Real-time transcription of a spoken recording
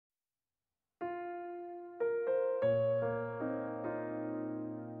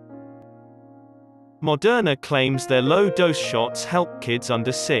Moderna claims their low-dose shots help kids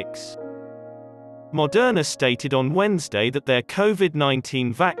under 6. Moderna stated on Wednesday that their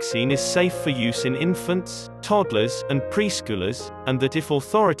COVID-19 vaccine is safe for use in infants, toddlers, and preschoolers, and that if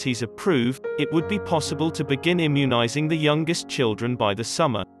authorities approve, it would be possible to begin immunizing the youngest children by the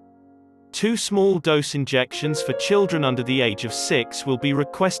summer. 2 small-dose injections for children under the age of 6 will be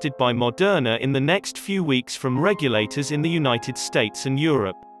requested by Moderna in the next few weeks from regulators in the United States and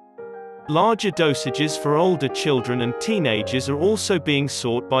Europe. Larger dosages for older children and teenagers are also being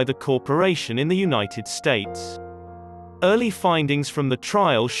sought by the corporation in the United States. Early findings from the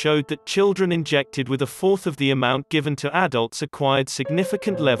trial showed that children injected with a fourth of the amount given to adults acquired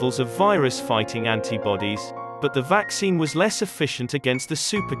significant levels of virus-fighting antibodies, but the vaccine was less efficient against the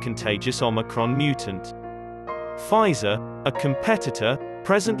supercontagious Omicron mutant. Pfizer, a competitor,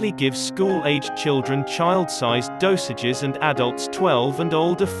 presently gives school-aged children child-sized dosages and adults 12 and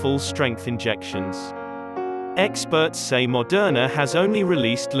older full-strength injections. Experts say Moderna has only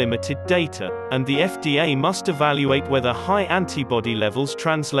released limited data, and the FDA must evaluate whether high antibody levels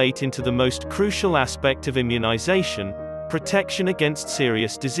translate into the most crucial aspect of immunization, protection against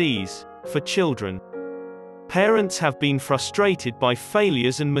serious disease, for children. Parents have been frustrated by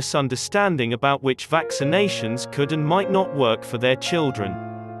failures and misunderstanding about which vaccinations could and might not work for their children.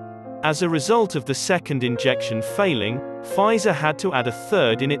 As a result of the second injection failing, Pfizer had to add a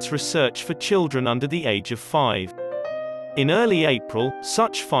third in its research for children under the age of 5. In early April,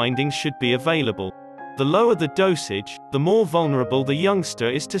 such findings should be available. The lower the dosage, the more vulnerable the youngster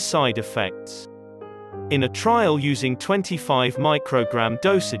is to side effects. In a trial using 25 microgram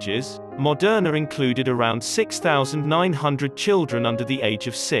dosages, Moderna included around 6,900 children under the age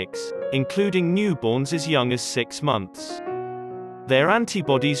of 6, including newborns as young as 6 months. Their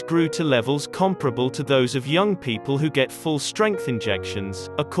antibodies grew to levels comparable to those of young people who get full-strength injections,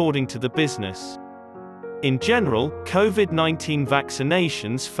 according to the business. In general, COVID-19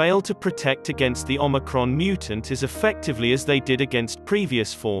 vaccinations fail to protect against the Omicron mutant as effectively as they did against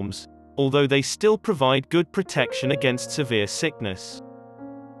previous forms, although they still provide good protection against severe sickness.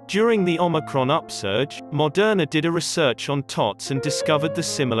 During the Omicron upsurge, Moderna did a research on tots and discovered the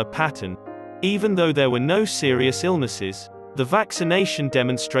similar pattern. Even though there were no serious illnesses, the vaccination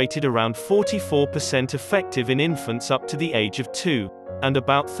demonstrated around 44% effective in infants up to the age of 2, and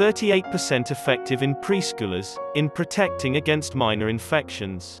about 38% effective in preschoolers, in protecting against minor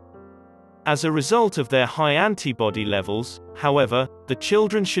infections. As a result of their high antibody levels, however, the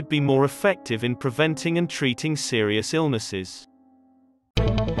children should be more effective in preventing and treating serious illnesses.